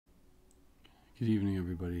Good evening,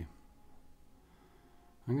 everybody.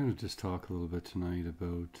 I'm going to just talk a little bit tonight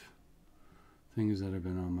about things that have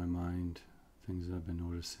been on my mind, things that I've been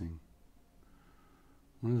noticing.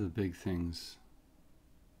 One of the big things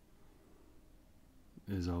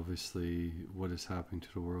is obviously what is happening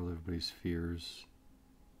to the world, everybody's fears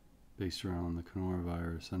based around the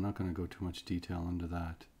coronavirus. I'm not going to go too much detail into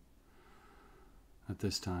that at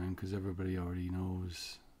this time because everybody already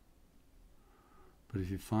knows. But if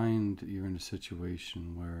you find you're in a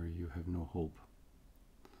situation where you have no hope,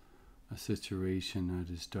 a situation that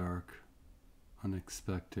is dark,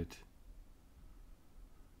 unexpected,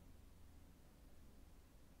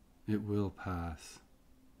 it will pass.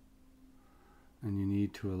 And you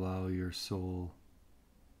need to allow your soul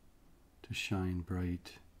to shine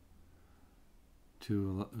bright,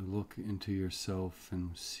 to look into yourself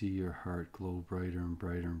and see your heart glow brighter and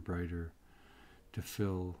brighter and brighter, to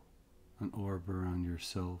fill an orb around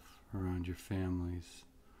yourself, around your families,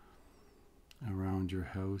 around your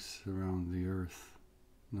house, around the earth,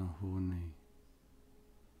 Nahuni.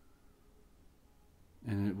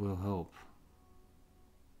 And it will help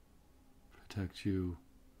protect you,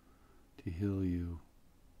 to heal you,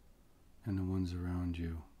 and the ones around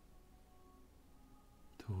you.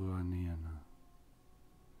 Tuhuaniana.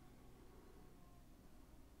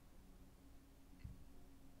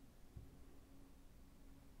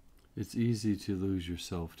 It's easy to lose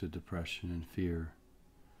yourself to depression and fear,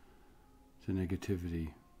 to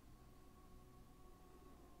negativity.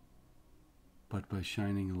 But by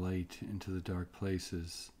shining light into the dark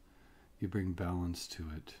places, you bring balance to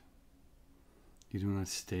it. You do not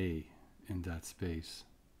stay in that space.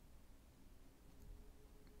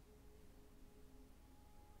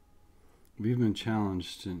 We've been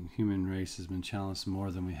challenged, and human race has been challenged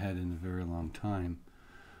more than we had in a very long time.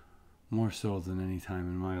 More so than any time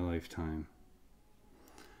in my lifetime.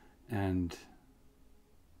 And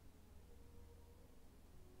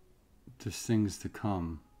there's things to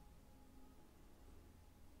come.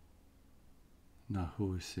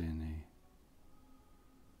 Nahuasene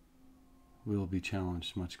will be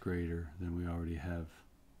challenged much greater than we already have.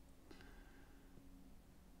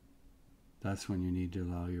 That's when you need to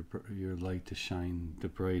allow your light to shine the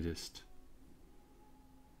brightest.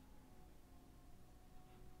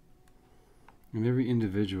 And every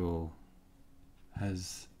individual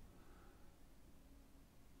has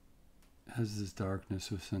this darkness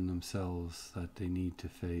within themselves that they need to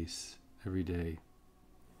face every day.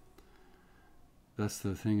 That's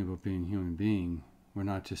the thing about being a human being. We're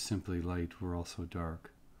not just simply light, we're also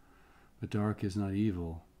dark. The dark is not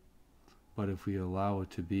evil, but if we allow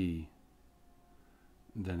it to be,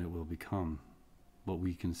 then it will become what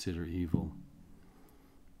we consider evil.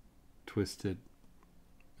 Twisted,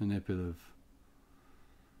 manipulative.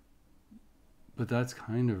 But that's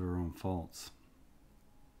kind of our own faults.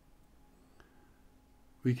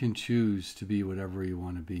 We can choose to be whatever we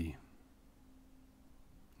want to be,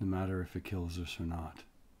 no matter if it kills us or not.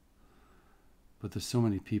 But there's so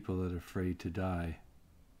many people that are afraid to die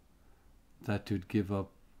that would give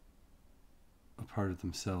up a part of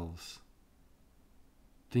themselves,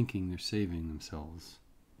 thinking they're saving themselves,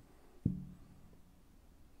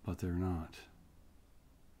 but they're not.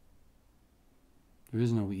 There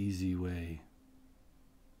is no easy way.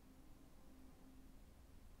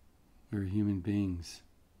 We're human beings.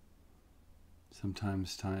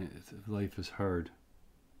 Sometimes life is hard.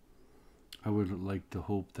 I would like to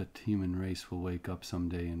hope that the human race will wake up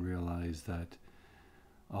someday and realize that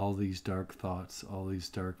all these dark thoughts, all these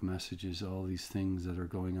dark messages, all these things that are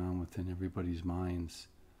going on within everybody's minds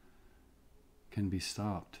can be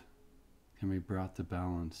stopped, can be brought to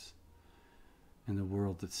balance, and the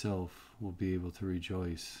world itself will be able to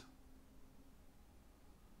rejoice.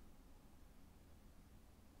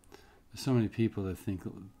 There's so many people that think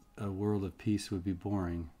a world of peace would be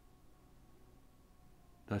boring.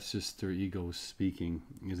 That's just their egos speaking.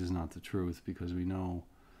 It is not the truth, because we know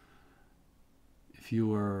if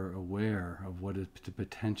you are aware of what the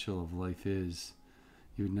potential of life is,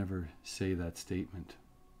 you would never say that statement.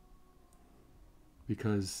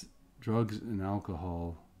 Because drugs and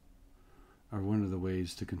alcohol are one of the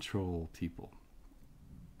ways to control people,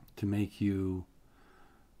 to make you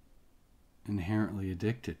inherently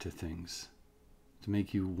addicted to things, to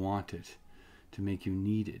make you want it, to make you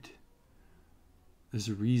need it. There's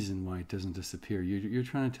a reason why it doesn't disappear. You're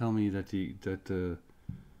trying to tell me that we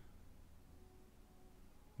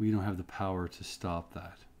don't have the power to stop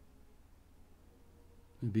that.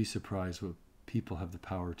 You'd be surprised what people have the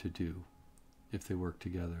power to do if they work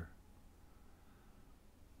together.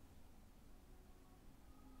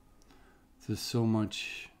 There's so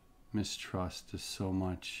much mistrust, there's so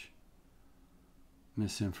much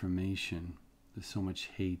misinformation. There's so much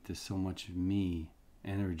hate. There's so much me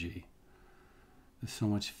energy. There's so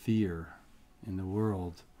much fear in the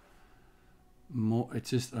world. It's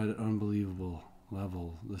just at an unbelievable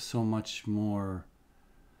level. There's so much more.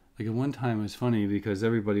 Like at one time it was funny because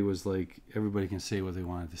everybody was like, everybody can say what they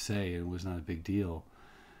wanted to say and it was not a big deal.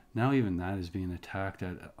 Now even that is being attacked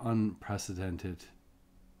at unprecedented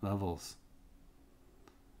levels.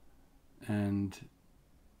 And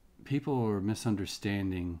people are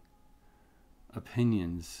misunderstanding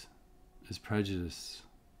opinions as prejudice.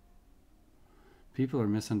 People are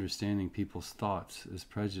misunderstanding people's thoughts as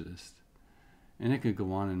prejudiced. And it could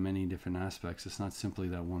go on in many different aspects. It's not simply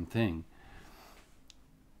that one thing.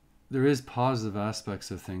 There is positive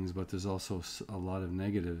aspects of things, but there's also a lot of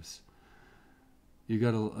negatives. You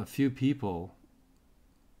got a few people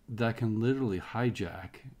that can literally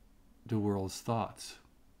hijack the world's thoughts,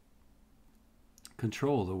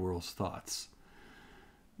 control the world's thoughts.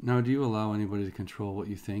 Now, do you allow anybody to control what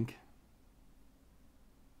you think?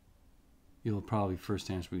 You'll probably first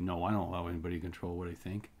answer me, no, I don't allow anybody to control what I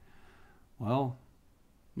think. Well,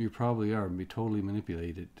 you probably are be totally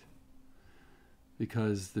manipulated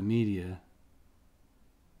because the media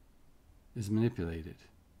is manipulated.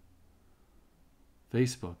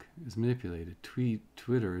 Facebook is manipulated.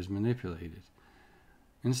 Twitter is manipulated.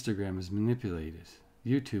 Instagram is manipulated.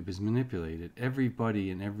 YouTube is manipulated. Everybody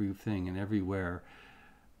and everything and everywhere.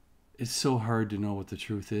 It's so hard to know what the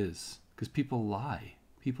truth is because people lie.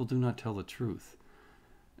 People do not tell the truth.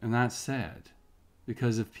 And that's sad.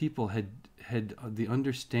 Because if people had the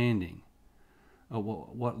understanding of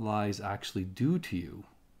what lies actually do to you,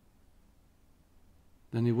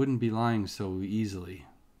 then they wouldn't be lying so easily.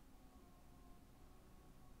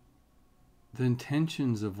 The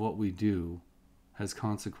intentions of what we do has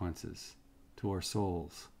consequences to our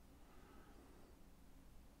souls.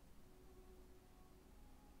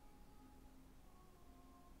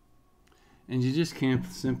 And you just can't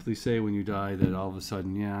simply say when you die that all of a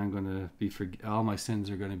sudden, yeah, I'm going to be all my sins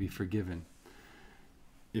are going to be forgiven.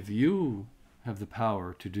 If you have the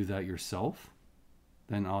power to do that yourself,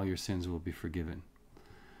 then all your sins will be forgiven.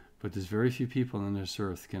 But there's very few people on this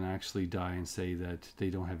earth can actually die and say that they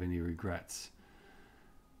don't have any regrets.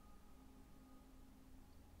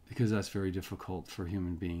 Because that's very difficult for a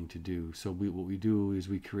human being to do. So what we do is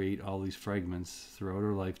we create all these fragments throughout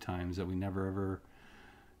our lifetimes that we never ever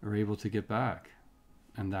are able to get back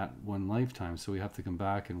in that one lifetime. So we have to come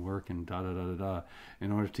back and work and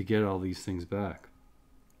in order to get all these things back.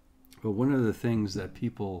 But one of the things that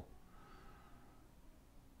people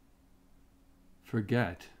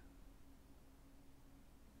forget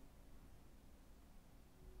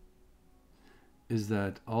is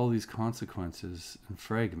that all these consequences and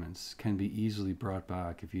fragments can be easily brought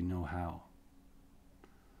back if you know how.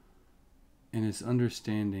 And it's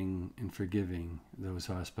understanding and forgiving those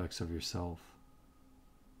aspects of yourself.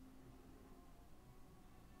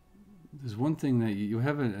 There's one thing that you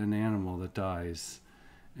have an animal that dies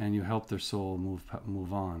and you help their soul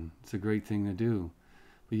move on. It's a great thing to do.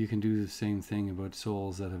 But you can do the same thing about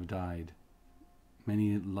souls that have died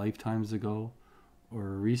many lifetimes ago or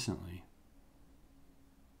recently.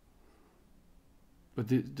 But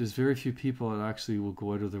there's very few people that actually will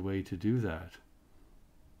go out of their way to do that.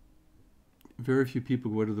 Very few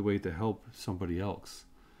people go out of the way to help somebody else.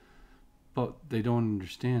 But they don't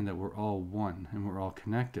understand that we're all one and we're all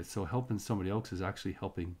connected. So helping somebody else is actually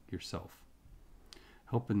helping yourself.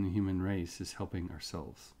 Helping the human race is helping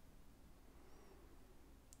ourselves.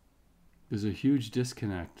 There's a huge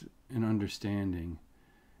disconnect in understanding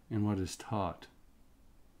in what is taught.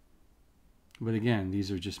 But again,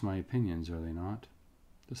 these are just my opinions, are they not?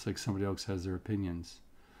 Just like somebody else has their opinions.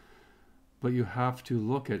 But you have to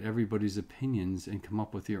look at everybody's opinions and come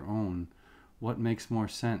up with your own. What makes more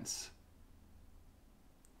sense?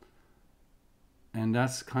 And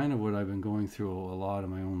that's kind of what I've been going through a lot in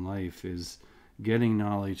my own life, is getting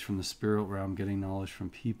knowledge from the spirit realm, getting knowledge from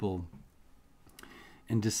people,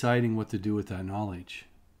 and deciding what to do with that knowledge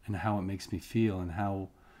and how it makes me feel and how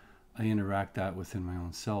I interact that within my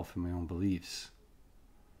own self and my own beliefs.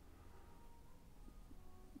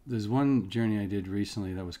 There's one journey I did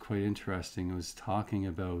recently that was quite interesting. It was talking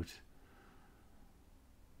about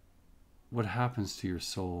what happens to your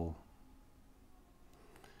soul.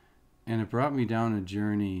 And it brought me down a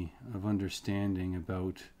journey of understanding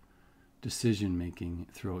about decision making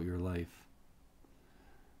throughout your life.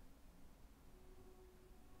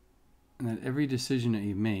 And that every decision that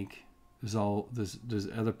you make, there's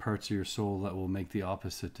other parts of your soul that will make the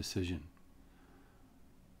opposite decision.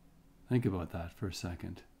 Think about that for a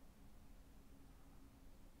second.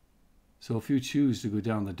 So if you choose to go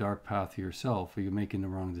down the dark path yourself, are you making the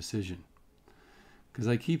wrong decision? Because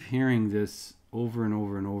I keep hearing this over and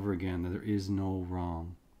over and over again, that there is no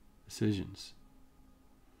wrong decisions.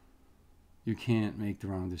 You can't make the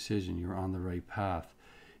wrong decision. You're on the right path.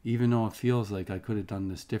 Even though it feels like I could have done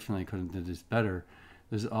this differently, I could have done this better,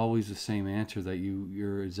 there's always the same answer, that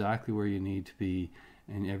you're exactly where you need to be,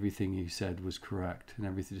 and everything you said was correct, and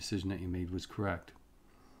every decision that you made was correct.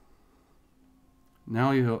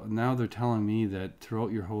 Now they're telling me that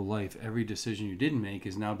throughout your whole life, every decision you didn't make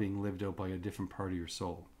is now being lived out by a different part of your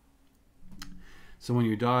soul. So when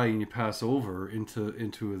you die and you pass over into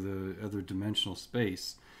the other dimensional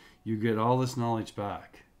space, you get all this knowledge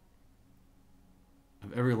back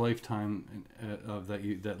of every lifetime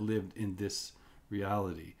that lived in this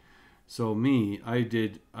reality. So me,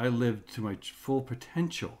 I lived to my full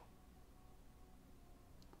potential.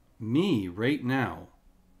 Me, right now,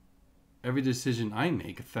 every decision I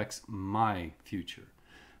make affects my future.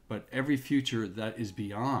 But every future that is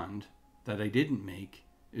beyond, that I didn't make,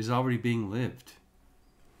 is already being lived.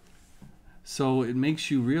 So it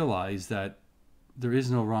makes you realize that there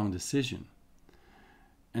is no wrong decision.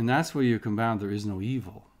 And that's where you come down, there is no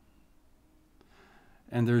evil.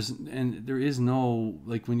 And there is no,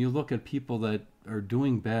 like when you look at people that are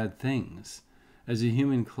doing bad things, as a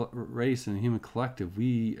human race and a human collective,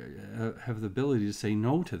 we have the ability to say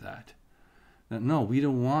no to that. That no, we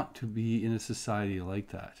don't want to be in a society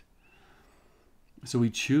like that. So we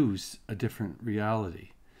choose a different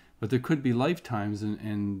reality. But there could be lifetimes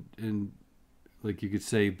and like you could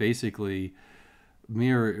say, basically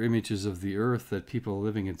mirror images of the earth, that people are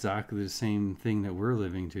living exactly the same thing that we're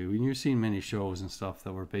living to. And you've seen many shows and stuff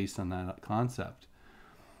that were based on that concept,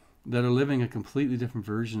 that are living a completely different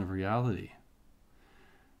version of reality.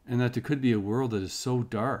 And that there could be a world that is so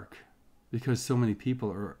dark because so many people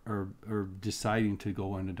are deciding to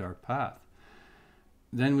go on a dark path.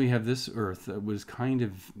 Then we have this earth that was kind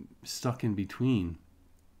of stuck in between.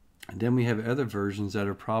 And then we have other versions that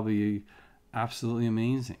are probably absolutely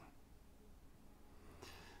amazing.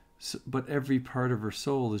 So, but every part of our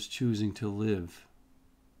soul is choosing to live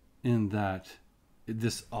in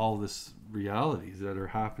all this realities that are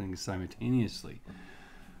happening simultaneously.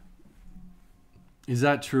 Is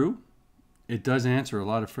that true? It does answer a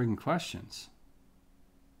lot of friggin' questions.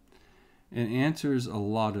 It answers a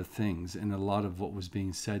lot of things and a lot of what was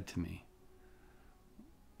being said to me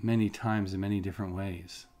many times in many different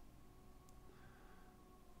ways.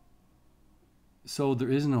 So there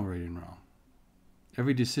is no right and wrong.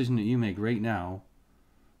 Every decision that you make right now,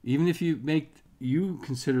 even if you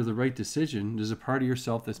consider the right decision, there's a part of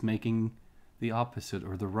yourself that's making the opposite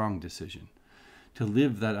or the wrong decision. To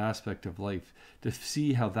live that aspect of life, to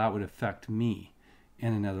see how that would affect me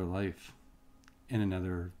in another life, in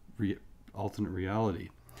another alternate reality.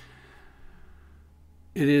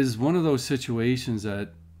 It is one of those situations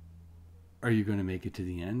that, are you going to make it to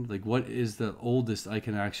the end? Like, what is the oldest I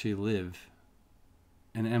can actually live?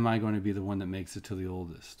 And am I going to be the one that makes it to the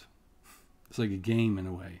oldest? It's like a game in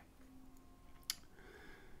a way.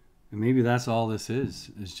 And maybe that's all this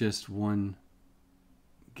is just one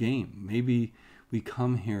game. Maybe we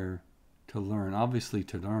come here to learn, obviously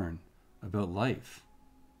to learn about life.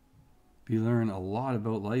 We learn a lot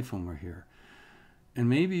about life when we're here. And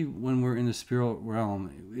maybe when we're in the spirit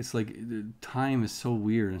realm, it's like time is so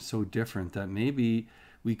weird and so different that maybe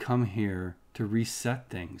we come here to reset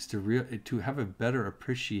things, to have a better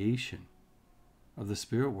appreciation of the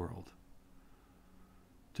spirit world,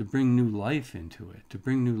 to bring new life into it, to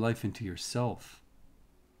bring new life into yourself.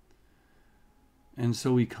 And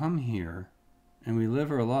so we come here and we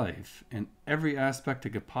live our life, and every aspect that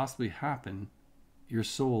could possibly happen, your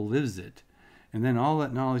soul lives it. And then all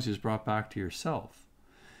that knowledge is brought back to yourself.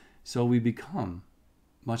 So we become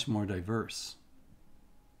much more diverse,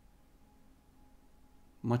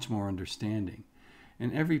 much more understanding.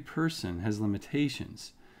 And every person has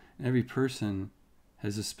limitations. And every person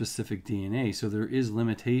has a specific DNA, so there is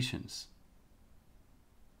limitations.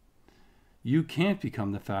 You can't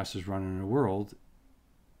become the fastest runner in the world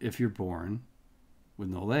if you're born with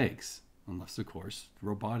no legs, unless, of course,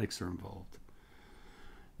 robotics are involved.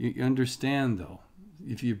 You understand, though,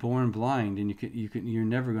 if you're born blind, and you're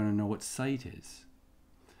never going to know what sight is.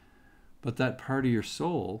 But that part of your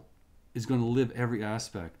soul is going to live every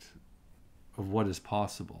aspect of what is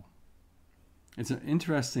possible. It's an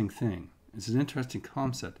interesting thing. It's an interesting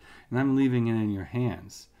concept, and I'm leaving it in your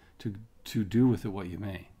hands to do with it what you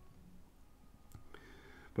may.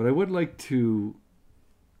 But I would like to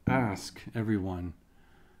ask everyone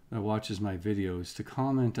that watches my videos to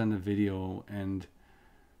comment on the video and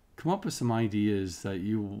come up with some ideas that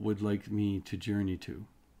you would like me to journey to.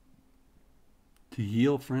 to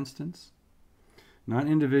heal, for instance. Not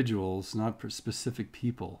individuals, not specific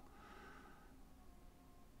people,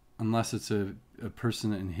 unless it's a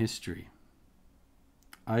person in history.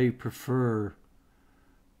 I prefer,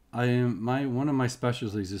 one of my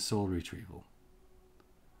specialties is soul retrieval.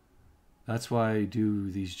 That's why I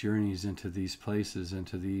do these journeys into these places,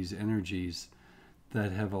 into these energies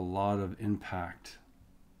that have a lot of impact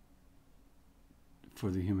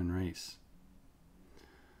for the human race.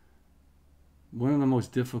 One of the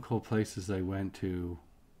most difficult places I went to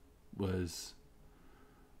was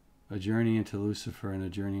a journey into Lucifer and a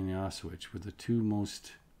journey in Auschwitz, were the two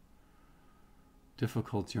most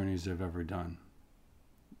difficult journeys I've ever done.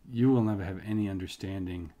 You will never have any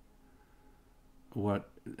understanding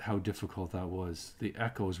how difficult that was. The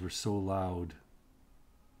echoes were so loud.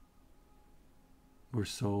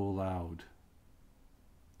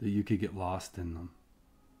 That you could get lost in them.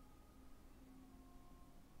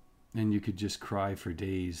 And you could just cry for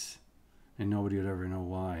days and nobody would ever know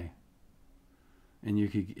why. And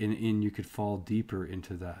you could fall deeper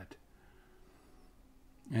into that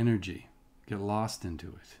energy, get lost into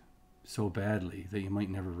it so badly that you might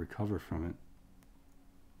never recover from it.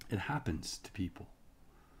 It happens to people.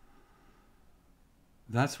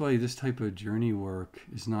 That's why this type of journey work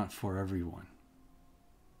is not for everyone.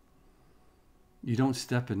 You don't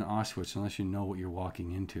step into Auschwitz unless you know what you're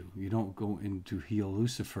walking into. You don't go in to heal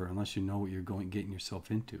Lucifer unless you know what you're getting yourself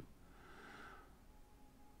into.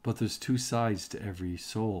 But there's two sides to every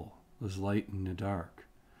soul. There's light and the dark.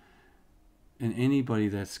 And anybody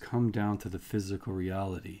that's come down to the physical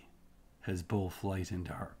reality has both light and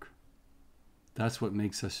dark. That's what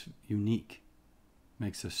makes us unique,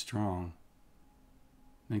 makes us strong,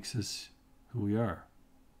 makes us who we are.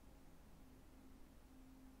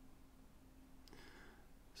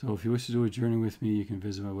 So if you wish to do a journey with me, you can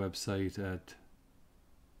visit my website at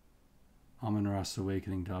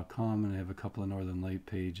AmonRasawakening.com, and I have a couple of Northern Light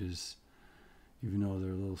pages, even though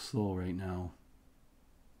they're a little slow right now.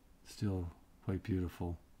 Still quite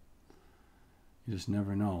beautiful. You just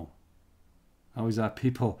never know. I always have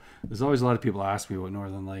people, there's always a lot of people ask me about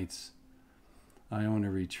Northern Lights. I own a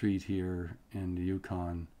retreat here in the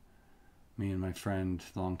Yukon. Me and my friend,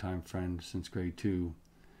 longtime friend since grade 2,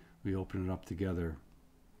 we opened it up together.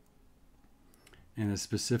 And it's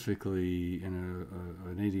specifically in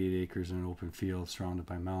an 88 acres in an open field surrounded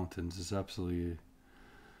by mountains. It's absolutely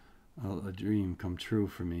a dream come true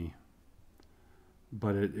for me.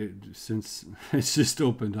 But since it's just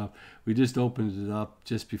opened up, we just opened it up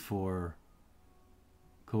just before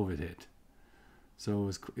COVID hit.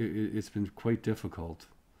 So it's been quite difficult.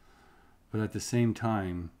 But at the same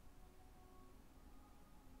time,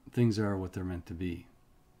 things are what they're meant to be.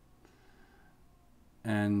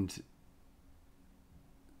 And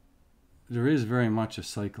there is very much a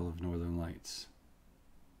cycle of Northern Lights.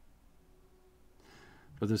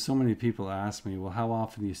 But there's so many people ask me, well, how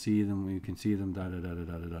often do you see them? You can see them,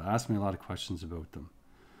 da-da-da-da-da-da. Ask me a lot of questions about them.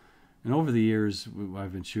 And over the years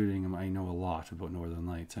I've been shooting them, I know a lot about Northern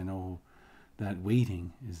Lights. I know that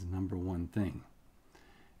waiting is the number one thing.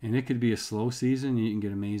 And it could be a slow season, you can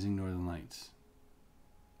get amazing Northern Lights.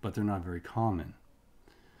 But they're not very common.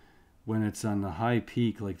 When it's on the high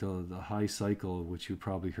peak, like the high cycle, which you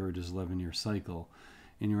probably heard is 11-year cycle,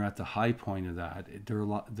 and you're at the high point of that,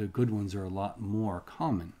 the good ones are a lot more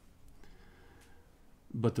common.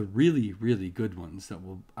 But the really, really good ones that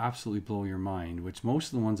will absolutely blow your mind, which most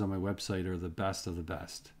of the ones on my website are the best of the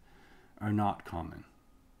best, are not common.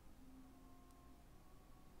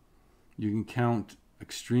 You can count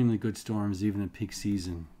extremely good storms even in peak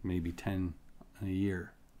season, maybe 10 in a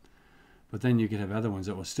year. But then you could have other ones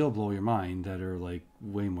that will still blow your mind that are like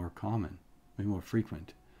way more common, way more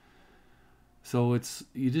frequent. So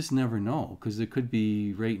you just never know, because it could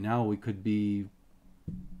be, right now, it could be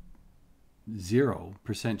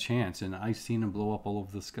 0% chance, and I've seen them blow up all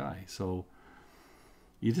over the sky. So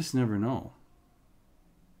you just never know.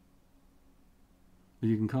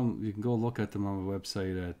 You can go look at them on my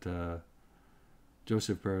website at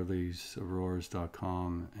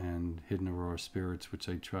josephbradley'sauroras.com and Hidden Aurora Spirits, which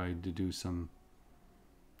I tried to do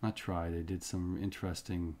I did some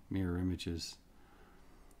interesting mirror images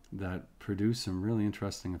that produce some really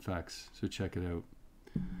interesting effects. So check it out.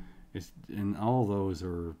 And all those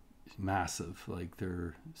are massive, like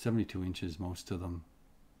they're 72 inches, most of them.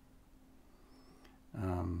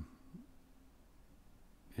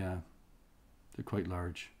 Yeah, they're quite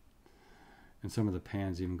large. And some of the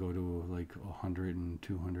pans even go to like 100 and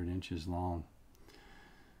 200 inches long.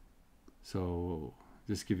 So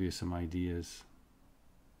just give you some ideas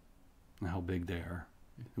on how big they are.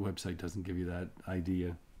 The website doesn't give you that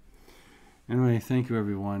idea. Anyway, thank you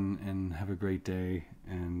everyone, and have a great day,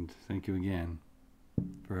 and thank you again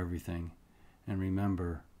for everything. And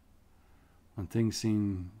remember, when things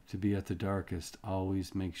seem to be at the darkest,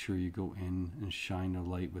 always make sure you go in and shine a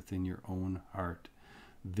light within your own heart.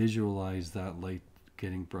 Visualize that light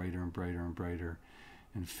getting brighter and brighter and brighter,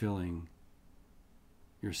 and filling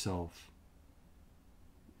yourself,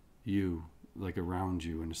 you, like around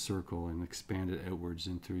you in a circle, and expand it outwards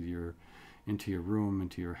into your room,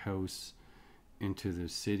 into your house, into the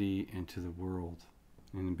city, into the world,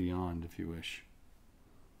 and beyond if you wish.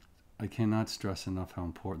 I cannot stress enough how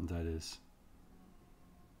important that is.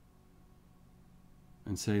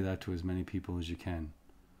 And say that to as many people as you can,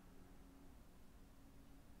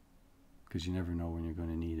 because you never know when you're going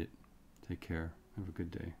to need it. Take care. Have a good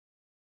day.